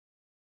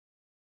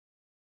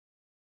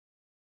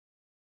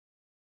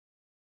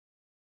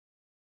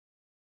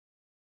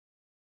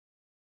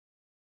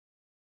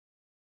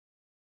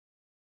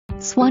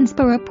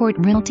Swansboro Port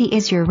Realty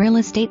is your real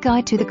estate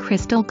guide to the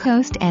Crystal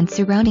Coast and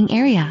surrounding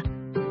area.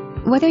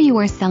 Whether you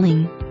are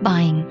selling,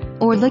 buying,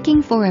 or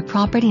looking for a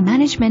property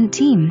management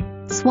team,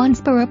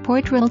 Swansboro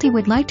Port Realty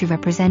would like to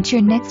represent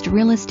your next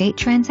real estate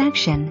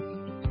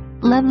transaction.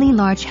 Lovely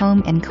large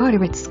home in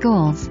Carteret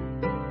schools.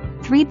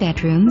 3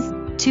 bedrooms,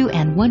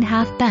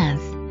 2.5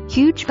 bath,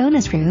 huge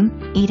bonus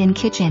room, eat-in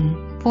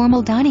kitchen,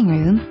 formal dining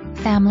room,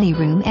 family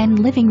room and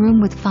living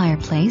room with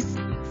fireplace,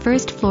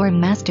 first floor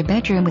master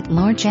bedroom with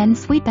large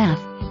ensuite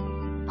bath.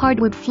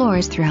 Hardwood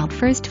floors throughout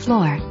first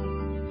floor.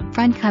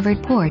 Front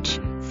covered porch,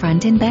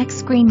 front and back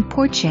screened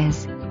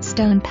porches,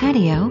 stone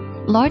patio,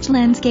 large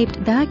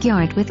landscaped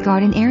backyard with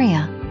garden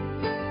area.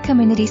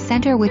 Community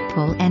center with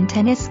pool and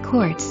tennis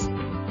courts.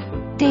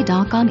 Day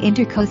dock on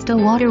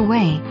Intercoastal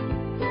Waterway.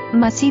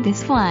 Must see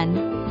this one.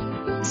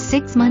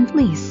 6-month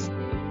lease.